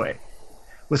Subway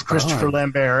with Christopher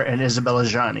Lambert and Isabelle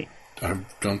Adjani. I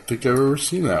don't think I've ever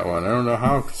seen that one. I don't know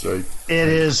how. It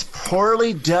is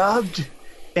poorly dubbed,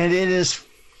 and it is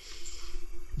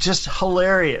just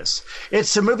hilarious.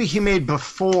 It's a movie he made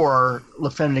before La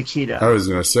Femme Nikita. I was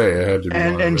going to say it had to be.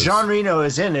 And Jean Reno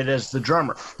is in it as the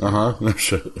drummer. Okay.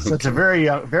 So it's a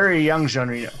very young Jean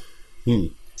Reno.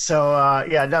 So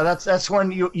that's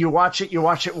one you watch it. You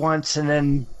watch it once, and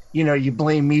then you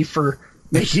blame me for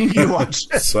making you watch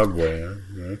it. Subway.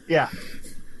 Yeah.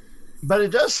 But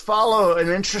it does follow an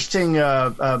interesting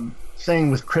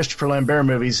thing with Christopher Lambert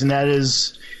movies, and that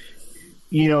is,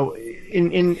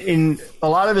 in a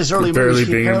lot of his early barely movies,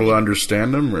 being able to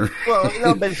understand them, or well,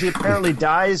 no, but he apparently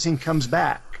dies and comes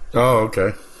back. Oh,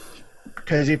 okay.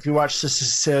 Because if you watch The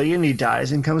Sicilian, he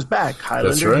dies and comes back.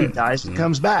 Highlander, he dies and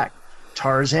comes back.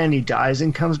 Tarzan, he dies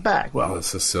and comes back. Well, The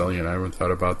Sicilian, I haven't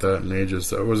thought about that in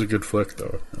ages. That was a good flick,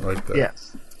 though. I like that.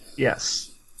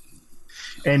 Yes.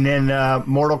 And then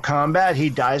Mortal Kombat, he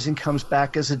dies and comes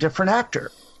back as a different actor.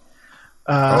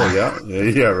 Right,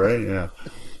 yeah.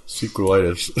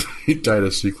 Sequelitis. He died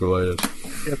of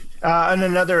sequelitis. Yep. And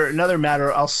another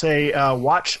matter, I'll say,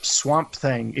 watch Swamp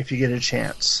Thing if you get a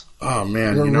chance. Oh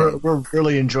man, we're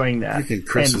really enjoying that. I think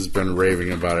Chris has been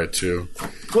raving about it too.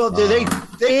 Well, they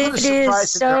it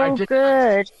is so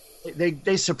good.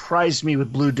 They surprised me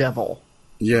with Blue Devil.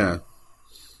 Yeah,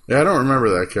 I don't remember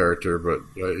that character, but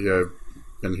I've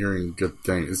been hearing good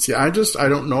things. See, I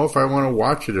don't know if I want to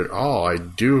watch it at all. I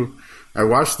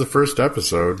watched the first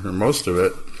episode or most of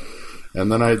it,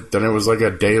 and then it was like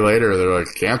a day later. They're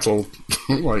like canceled.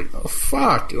 I'm like, oh,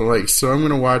 fuck! Like, so I'm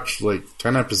gonna watch like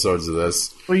 10 episodes of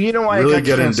this. Well, you know why really I got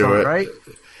get canceled, into it, right?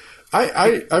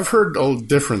 I've heard all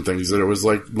different things, that it was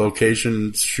like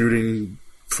location shooting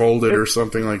folded or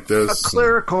something like this. A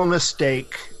clerical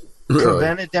mistake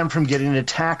prevented them from getting the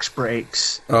tax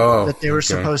breaks that they were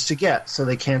supposed to get, so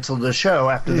they canceled the show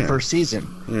after the first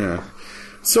season. Yeah.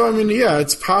 So I mean,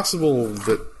 it's possible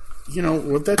that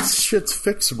that shit's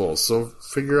fixable. So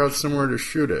figure out somewhere to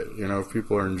shoot it. If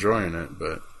people are enjoying it,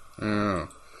 but I don't know.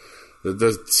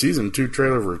 The season 2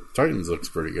 trailer for Titans looks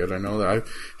pretty good. I know that. I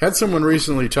had someone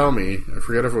recently tell me, I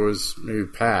forget if it was maybe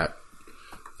Pat,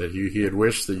 that he had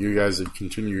wished that you guys had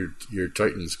continued your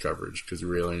Titans coverage because he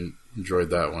really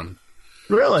enjoyed that one.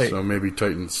 Really? So maybe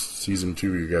Titans season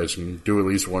 2, you guys can do at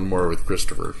least one more with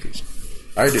Christopher. Cause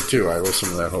I did too. I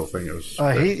listened to that whole thing. It was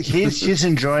he's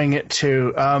enjoying it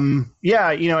too. And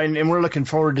we're looking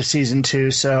forward to season 2.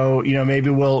 So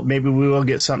maybe we will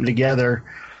get something together.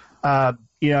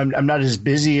 I'm not as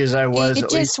busy as I was. It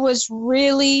just was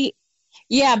really,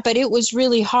 but it was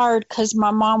really hard because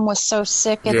my mom was so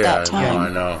sick at that time. Yeah, I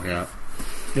know, yeah.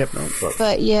 Yep.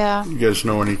 But yeah. You guys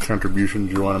know any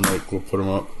contributions you want to make? We'll put them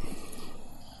up.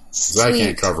 Because I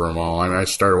can't cover them all. I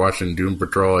started watching Doom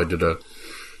Patrol. I did a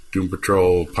Doom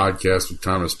Patrol podcast with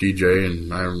Thomas DJ,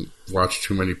 and I haven't watched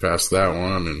too many past that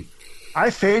one. And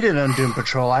I faded on Doom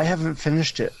Patrol. I haven't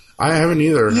finished it. I haven't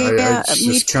either. Yeah, it's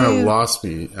just kind of lost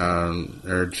me.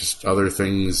 There are just other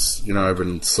things. I've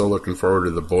been so looking forward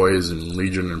to The Boys and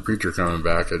Legion and Preacher coming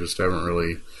back. I just haven't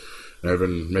really. I've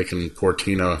been making poor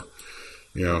Tina.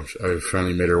 I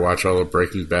finally made her watch all of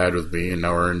Breaking Bad with me, and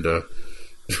now we're into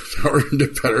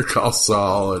Better Call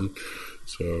Saul, and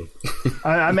so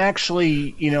I'm actually,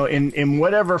 in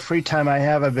whatever free time I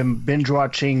have, I've been binge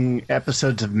watching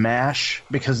episodes of MASH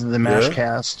because of the MASH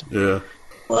cast. Yeah.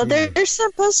 Well, there's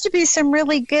supposed to be some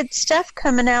really good stuff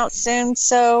coming out soon,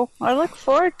 so I look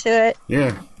forward to it.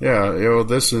 Yeah. With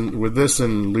this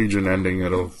and Legion ending,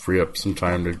 it'll free up some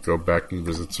time to go back and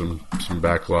visit some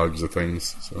backlogs of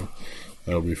things. So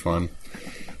that'll be fun.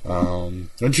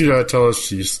 Don't you tell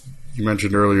us? You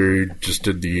mentioned earlier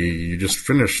you just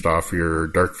finished off your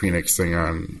Dark Phoenix thing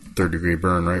on Third Degree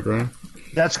Burn, right, Brian?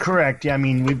 That's correct. Yeah, I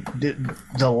mean,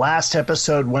 the last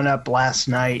episode went up last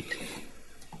night.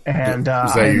 And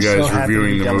is that you guys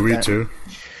reviewing the movie too?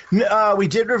 We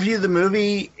did review the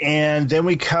movie, and then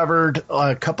we covered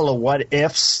a couple of what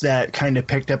ifs that kind of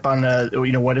picked up on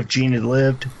what if Gene had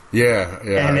lived. Yeah.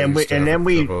 And then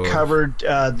we covered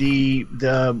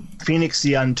the Phoenix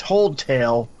the Untold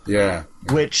Tale. Yeah.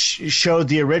 Which showed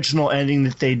the original ending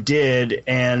that they did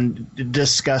and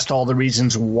discussed all the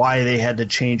reasons why they had to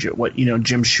change it. What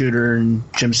Jim Shooter and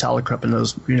Jim Salicrup and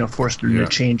those forced them to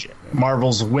change it.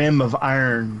 Marvel's whim of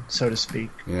iron, so to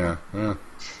speak. Yeah.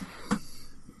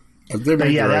 They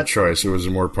made the right choice. It was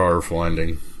a more powerful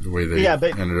ending, the way they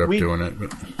ended up doing it.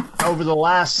 But over the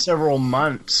last several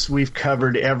months, we've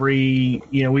covered we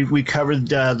covered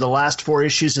the last 4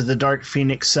 issues of the Dark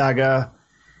Phoenix saga,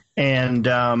 and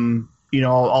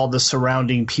all the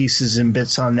surrounding pieces and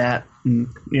bits on that. And,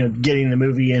 getting the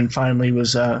movie in finally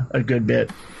was a good bit.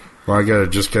 Well, I gotta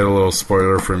just get a little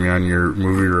spoiler from you on your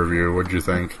movie review. What'd you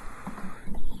think?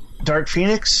 Dark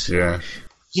Phoenix? Yeah.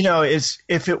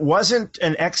 If it wasn't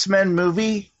an X-Men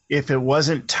movie, if it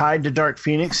wasn't tied to Dark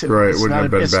Phoenix, it wouldn't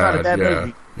have been bad. Not a bad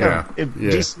movie. Yeah.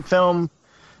 Decent film,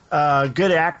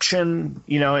 good action,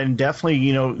 and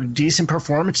definitely, decent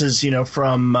performances,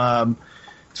 from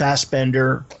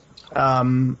Fassbender.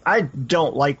 I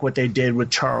don't like what they did with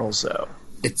Charles, though.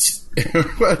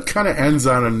 It kind of ends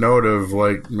on a note of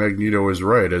like Magneto was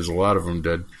right, as a lot of them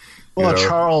did. Well,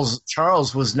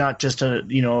 Charles was not just a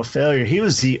failure; he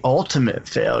was the ultimate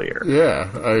failure. Yeah,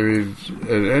 I mean,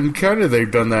 and kind of they've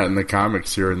done that in the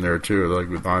comics here and there too, like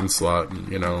with Onslaught,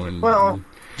 and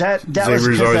That was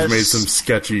Xavier's 'cause always made some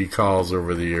sketchy calls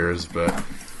over the years, but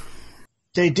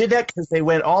they did that because they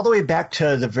went all the way back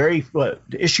to the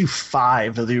issue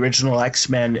 5 of the original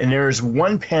X-Men, and there was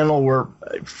one panel where,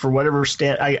 for whatever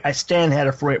Stan had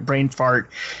a brain fart,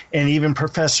 and even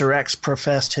Professor X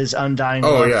professed his undying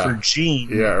love for Jean.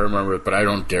 Yeah, I remember it, but I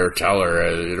don't dare tell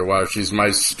her. Wow, she's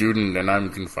my student, and I'm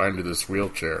confined to this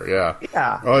wheelchair. Yeah.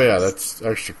 Yeah. Oh, yeah, that's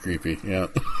actually creepy. Yeah.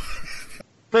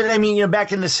 But I mean,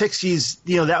 back in the '60s,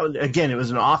 that was, again, it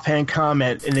was an offhand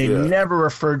comment, and they never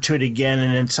referred to it again.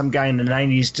 And then some guy in the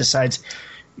 '90s decides,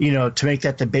 to make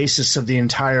that the basis of the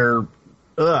entire.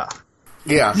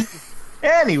 Yeah.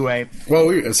 Anyway.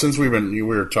 Well, since we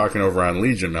were talking over on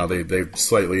Legion, now they've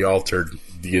slightly altered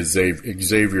the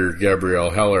Xavier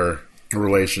Gabrielle Heller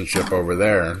relationship over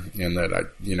there, in that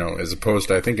as opposed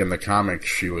to, I think in the comics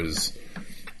she was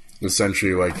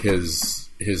essentially like his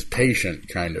patient,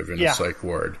 kind of, in a psych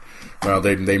ward. Well,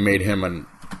 they made him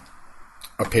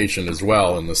a patient as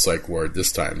well in the psych ward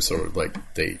this time, so like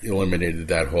they eliminated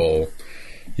that whole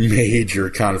major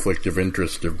conflict of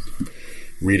interest of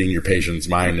reading your patient's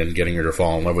mind and getting her to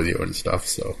fall in love with you and stuff.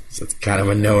 So it's kind of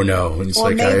a no-no in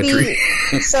psychiatry.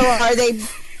 So are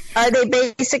they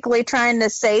basically trying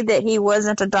to say that he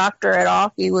wasn't a doctor at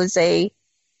all? He was a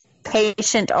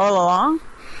patient all along?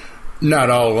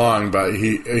 Not all along, but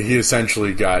he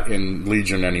essentially got, in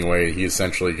Legion anyway, he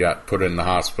essentially got put in the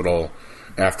hospital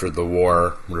after the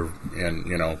war, and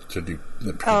to do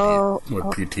the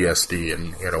PTSD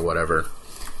and whatever.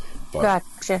 But,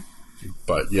 gotcha.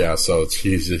 But yeah, so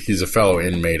he's a fellow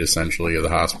inmate essentially of the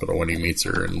hospital when he meets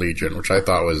her in Legion, which I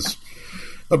thought was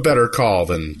a better call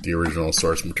than the original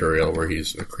source material where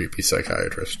he's a creepy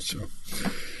psychiatrist. So.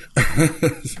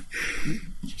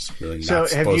 Just really not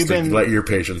supposed to let your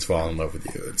patients fall in love with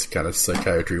you. It's kind of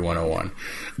psychiatry 101.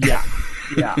 Yeah.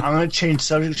 I'm going to change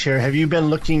subjects here. Have you been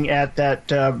looking at that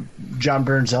John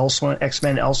Byrne's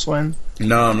X-Men Elsewhere?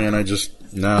 No, man.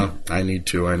 I need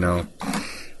to. I know.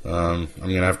 I'm going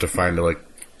to have to find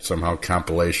somehow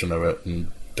compilation of it and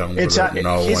download it in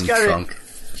all one chunk.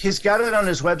 He's got it on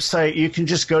his website. You can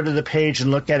just go to the page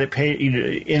and look at it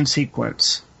in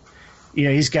sequence.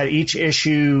 He's got each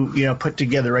issue, put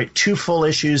together, right? 2 full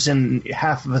issues and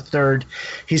half of a third.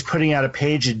 He's putting out a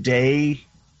page a day,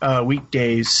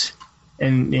 weekdays,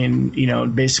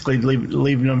 and basically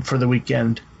leaving them for the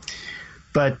weekend.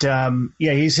 But,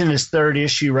 he's in his 3rd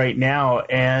issue right now.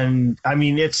 And, I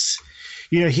mean, it's,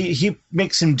 he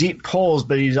makes some deep pulls,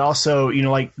 but he's also,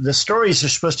 the stories are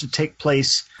supposed to take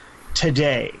place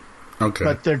today. Okay.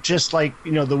 But they're just like,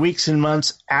 the weeks and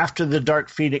months after the Dark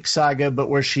Phoenix saga, but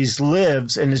where she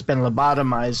lives and has been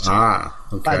lobotomized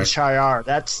by the Shi'ar.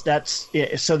 That's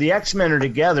it. So the X-Men are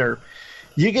together.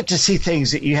 You get to see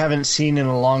things that you haven't seen in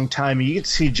a long time. You get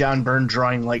to see John Byrne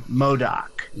drawing like MODOK.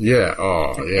 Yeah.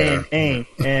 Oh, yeah.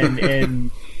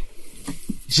 And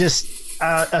just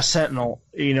a Sentinel,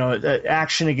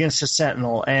 action against a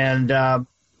Sentinel. And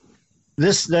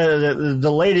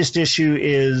the latest issue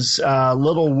is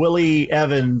little Willie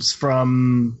Evans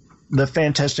from the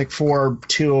Fantastic Four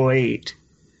 208,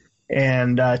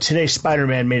 and today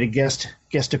Spider-Man made a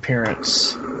guest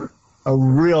appearance. A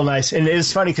real nice, and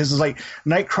it's funny because it's like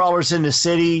Nightcrawler's in the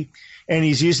city, and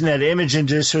he's using that image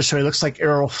inducer so he looks like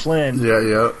Errol Flynn.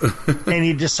 Yeah. And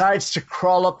he decides to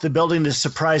crawl up the building to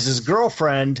surprise his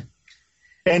girlfriend.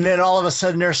 And then all of a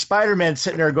sudden, there's Spider-Man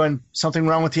sitting there going, "Something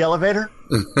wrong with the elevator?"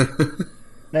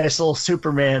 Nice little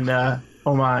Superman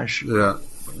homage. Yeah,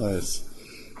 nice.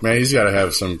 Man, he's got to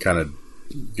have some kind of,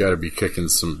 got to be kicking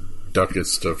some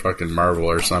ducats to fucking Marvel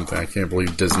or something. I can't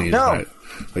believe Disney is not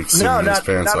his pants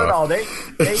not off. at all. They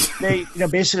basically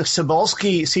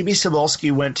CB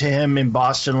Cebulski went to him in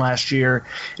Boston last year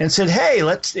and said, "Hey,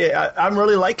 I'm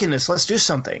really liking this. Let's do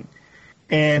something."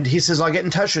 And he says, "I'll get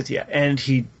in touch with you." And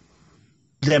he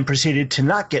then proceeded to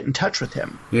not get in touch with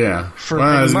him. Yeah.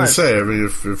 I was going to say, I mean,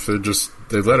 if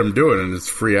they let him do it and it's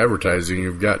free advertising,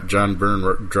 you've got John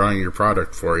Byrne drawing your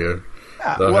product for you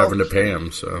without having to pay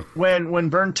him. So when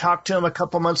Byrne talked to him a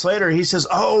couple months later, he says,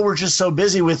 "Oh, we're just so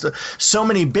busy with so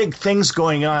many big things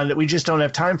going on that we just don't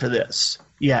have time for this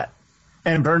yet."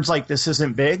 And Byrne's like, "This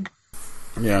isn't big?"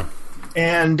 Yeah.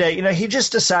 And, he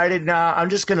just decided, nah, I'm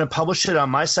just going to publish it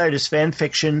on my site as fan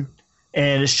fiction,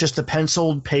 and it's just the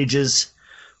penciled pages.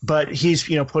 But he's,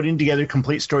 putting together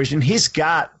complete stories, and he's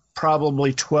got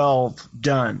probably 12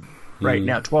 done right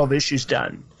now, 12 issues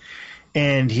done.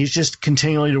 And he's just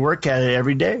continuing to work at it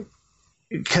every day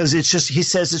because he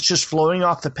says it's just flowing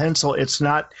off the pencil. It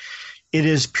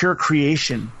is pure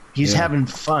creation. He's having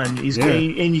fun.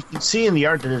 And you can see in the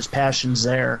art that his passion's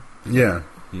there. Yeah.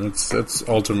 That's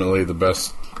ultimately the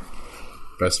best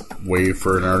best way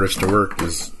for an artist to work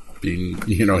is being,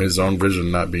 his own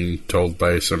vision, not being told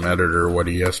by some editor what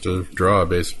he has to draw,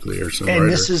 basically, or some writer.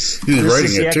 He's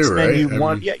writing it too,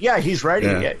 right? He's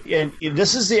writing it. And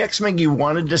this is the X-Men you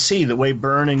wanted to see, the way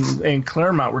Byrne and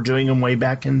Claremont were doing them way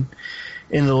back in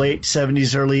the late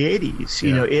 70s, early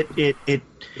 80s. It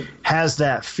has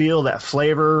that feel, that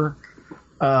flavor.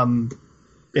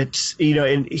 It's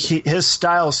and his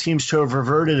style seems to have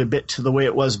reverted a bit to the way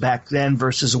it was back then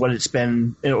versus what it's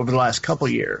been over the last couple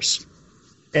of years.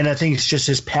 And I think it's just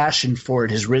his passion for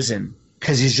it has risen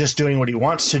because he's just doing what he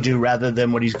wants to do rather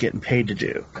than what he's getting paid to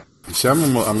do. See,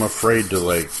 I'm afraid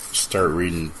to start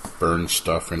reading Byrne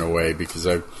stuff in a way because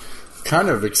I've kind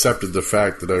of accepted the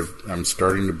fact that I'm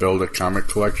starting to build a comic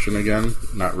collection again.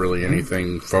 Not really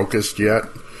anything focused yet,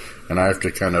 and I have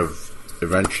to kind of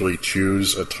eventually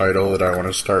choose a title that I want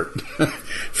to start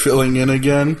filling in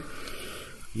again.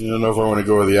 I don't know if I want to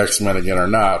go with the X-Men again or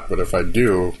not, but if I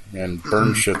do, and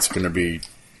Byrne shit's going to be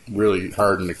really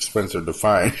hard and expensive to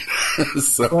find.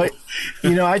 So,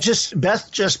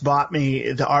 Beth just bought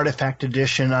me the Artifact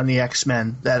edition on the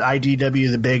X-Men, that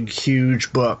IDW, the big,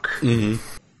 huge book. Mm-hmm.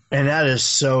 And that is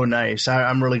so nice.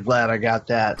 I'm really glad I got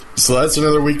that. So that's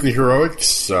another Weekly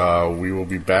Heroics. We will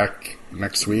be back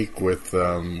next week with,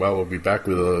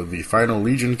 the final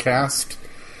Legion cast.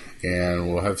 And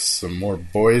we'll have some more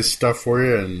boys stuff for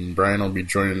you. And Brian will be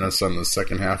joining us on the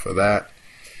second half of that.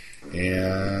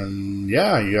 And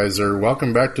yeah, you guys are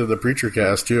welcome back to the Preacher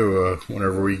Cast too,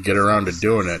 whenever we get around to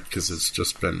doing it, because it's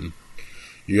just been,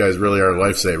 you guys really are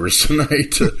lifesavers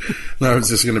tonight. I was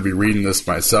just going to be reading this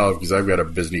myself because I've got a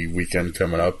busy weekend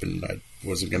coming up and I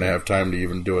wasn't going to have time to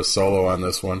even do a solo on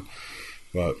this one.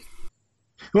 But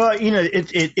well,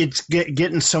 it's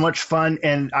getting so much fun,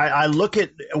 and I look at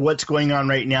what's going on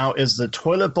right now is the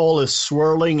toilet bowl is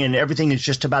swirling and everything is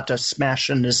just about to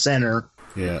smash in the center.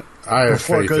 Yeah, I have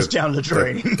before faith it goes down the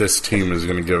drain. This team is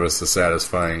going to give us a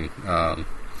satisfying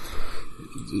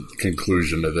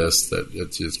conclusion to this. That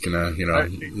it's going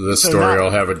to, this story will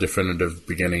have a definitive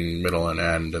beginning, middle, and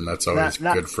end, and that's always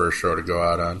good for a show to go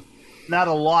out on. Not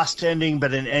a lost ending,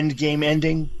 but an end game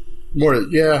ending. More,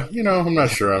 yeah, I'm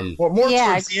not sure. More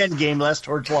towards the end game, less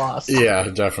towards lost. Yeah,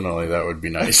 definitely, that would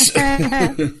be nice.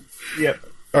 Yep.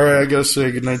 All right, I gotta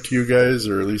say goodnight to you guys,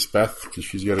 or at least Beth, because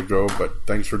she's got to go. But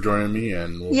thanks for joining me,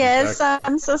 and we'll be back.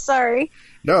 I'm so sorry.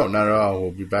 No, not at all.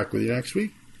 We'll be back with you next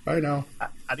week. Bye now.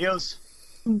 Adios.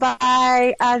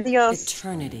 Bye. Adios.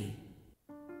 Eternity.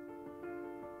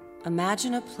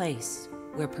 Imagine a place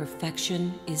where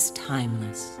perfection is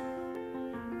timeless,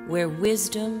 where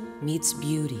wisdom meets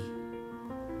beauty,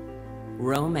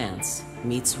 romance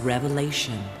meets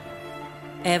revelation.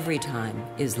 Every time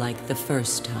is like the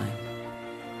first time.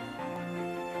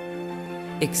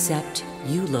 Except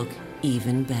you look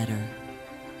even better.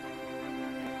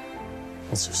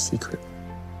 What's your secret?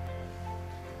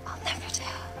 I'll never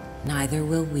tell. Neither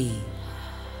will we.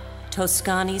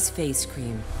 Toscani's face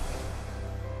cream.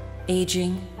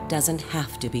 Aging doesn't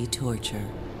have to be torture.